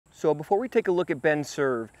So before we take a look at Ben's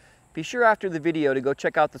serve, be sure after the video to go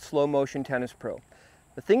check out the Slow Motion Tennis Pro.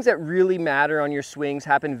 The things that really matter on your swings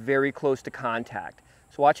happen very close to contact.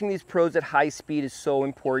 So watching these pros at high speed is so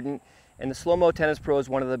important, and the Slow Mo Tennis Pro is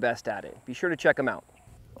one of the best at it. Be sure to check them out.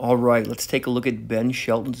 All right, let's take a look at Ben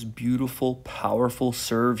Shelton's beautiful, powerful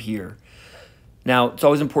serve here. Now, it's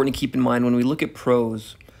always important to keep in mind when we look at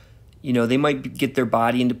pros, you know, they might get their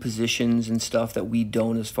body into positions and stuff that we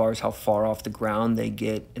don't as far as how far off the ground they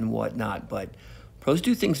get and whatnot, but pros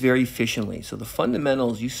do things very efficiently. So the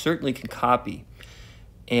fundamentals you certainly can copy.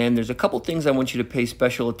 And there's a couple things I want you to pay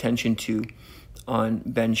special attention to on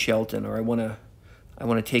Ben Shelton, or I want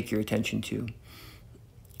to take your attention to.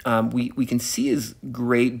 We can see his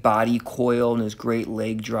great body coil and his great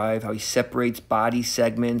leg drive, how he separates body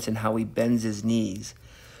segments and how he bends his knees.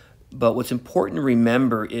 But what's important to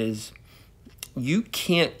remember is you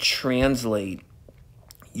can't translate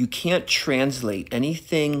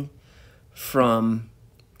anything from,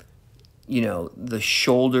 you know, the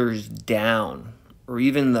shoulders down, or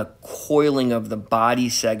even the coiling of the body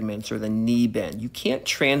segments or the knee bend. You can't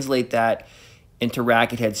translate that into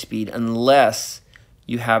racket head speed unless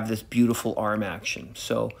you have this beautiful arm action.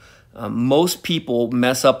 So most people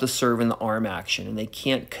mess up the serve in the arm action, and they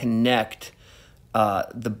can't connect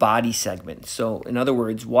the body segment. So in other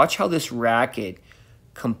words, watch how this racket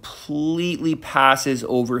completely passes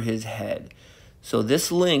over his head. So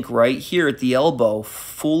this link right here at the elbow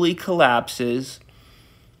fully collapses,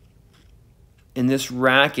 and this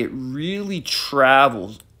racket really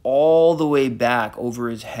travels all the way back over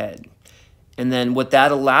his head. And then what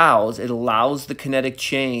that allows, it allows the kinetic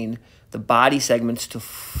chain, the body segments, to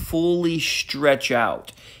fully stretch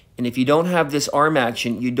out. And if you don't have this arm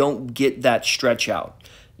action, you don't get that stretch out.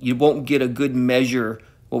 You won't get a good measure,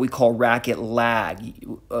 what we call racket lag.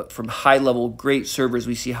 From high-level great servers,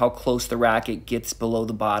 we see how close the racket gets below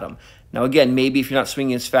the bottom. Now again, maybe if you're not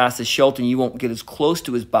swinging as fast as Shelton, you won't get as close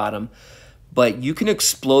to his bottom, but you can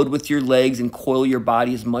explode with your legs and coil your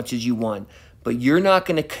body as much as you want. But you're not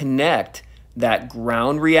going to connect that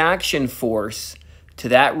ground reaction force to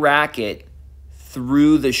that racket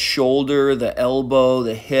through the shoulder, the elbow,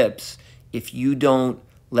 the hips, if you don't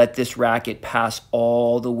let this racket pass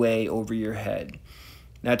all the way over your head.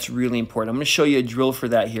 That's really important. I'm going to show you a drill for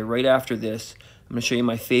that here right after this. I'm going to show you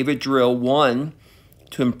my favorite drill, one,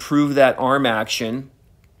 to improve that arm action.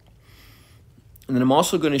 And then I'm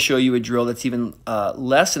also going to show you a drill that's even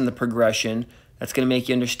less in the progression, that's going to make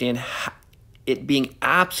you understand how it being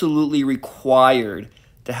absolutely required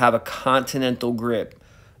to have a continental grip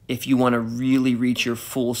if you want to really reach your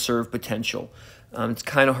full serve potential. It's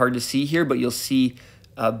kind of hard to see here, but you'll see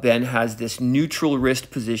Ben has this neutral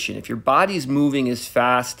wrist position. If your body's moving as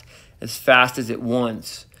fast as it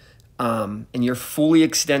wants, and you're fully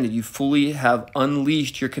extended, you fully have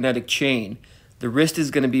unleashed your kinetic chain, the wrist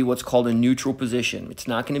is going to be what's called a neutral position. It's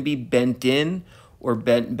not going to be bent in or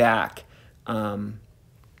bent back.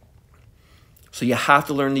 So you have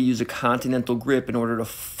to learn to use a continental grip in order to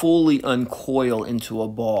fully uncoil into a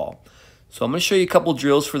ball. So I'm going to show you a couple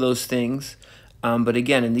drills for those things. But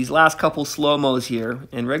again, in these last couple slow-mos here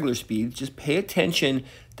and regular speeds, just pay attention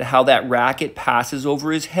to how that racket passes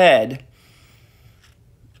over his head.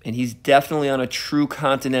 And he's definitely on a true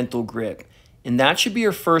continental grip. And that should be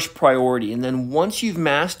your first priority. And then once you've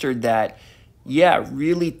mastered that, yeah,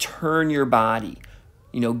 really turn your body.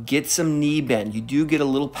 You know, get some knee bend. You do get a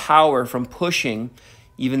little power from pushing,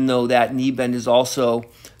 even though that knee bend is also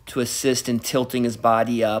to assist in tilting his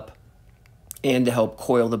body up and to help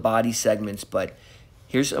coil the body segments. But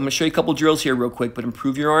I'm going to show you a couple drills here real quick, but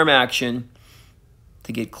improve your arm action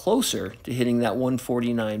to get closer to hitting that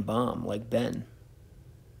 149 bomb like Ben.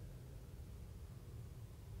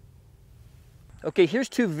 Okay, here's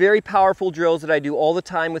two very powerful drills that I do all the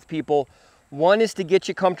time with people. One is to get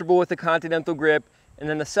you comfortable with the continental grip, and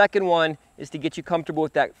then the second one is to get you comfortable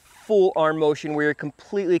with that full arm motion where you're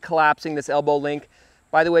completely collapsing this elbow link.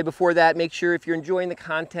 By the way, before that, make sure if you're enjoying the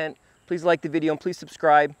content, please like the video and please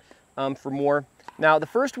subscribe for more. Now, the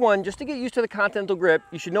first one, just to get used to the continental grip,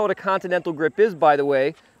 you should know what a continental grip is, by the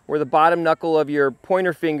way, where the bottom knuckle of your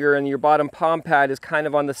pointer finger and your bottom palm pad is kind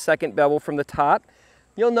of on the second bevel from the top.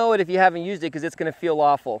 You'll know it if you haven't used it because it's going to feel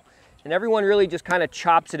awful. And everyone really just kind of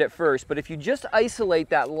chops it at first, but if you just isolate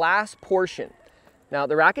that last portion. Now,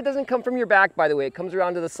 the racket doesn't come from your back, by the way, it comes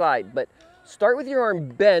around to the side, but start with your arm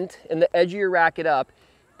bent and the edge of your racket up,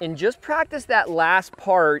 and just practice that last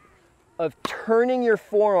part of turning your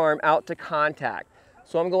forearm out to contact.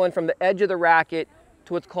 So I'm going from the edge of the racket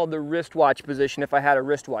to what's called the wristwatch position if I had a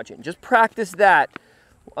wristwatch in. Just practice that.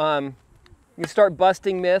 You start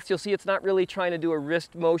busting myths. You'll see it's not really trying to do a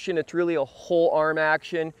wrist motion, it's really a whole arm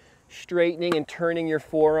action. straightening and turning your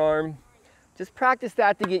forearm. Just practice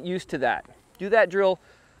that to get used to that. Do that drill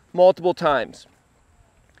multiple times.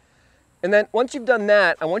 And then once you've done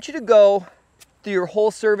that, I want you to go through your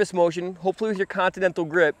whole service motion, hopefully with your continental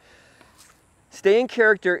grip. Stay in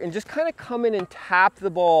character and just kind of come in and tap the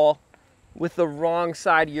ball with the wrong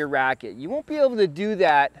side of your racket. You won't be able to do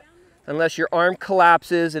that unless your arm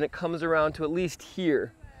collapses and it comes around to at least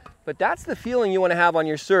here. But that's the feeling you want to have on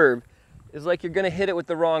your serve, is like you're going to hit it with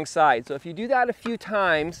the wrong side. So if you do that a few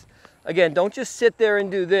times, again, don't just sit there and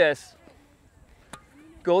do this.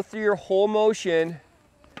 Go through your whole motion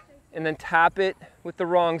and then tap it with the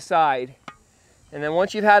wrong side. And then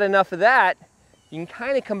once you've had enough of that, you can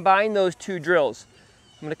kind of combine those two drills.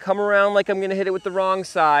 I'm going to come around like I'm going to hit it with the wrong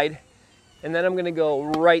side, and then I'm going to go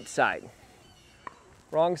right side.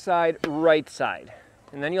 Wrong side, right side.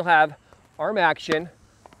 And then you'll have arm action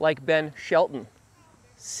like Ben Shelton.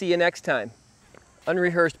 See you next time.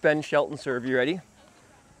 Unrehearsed Ben Shelton serve. You ready?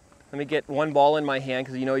 Let me get one ball in my hand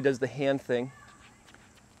because you know he does the hand thing.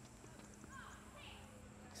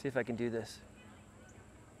 See if I can do this.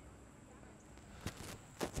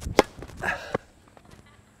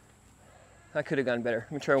 That could have gone better.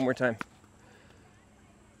 Let me try one more time.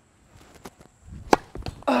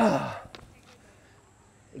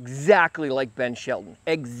 Exactly like Ben Shelton.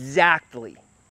 Exactly.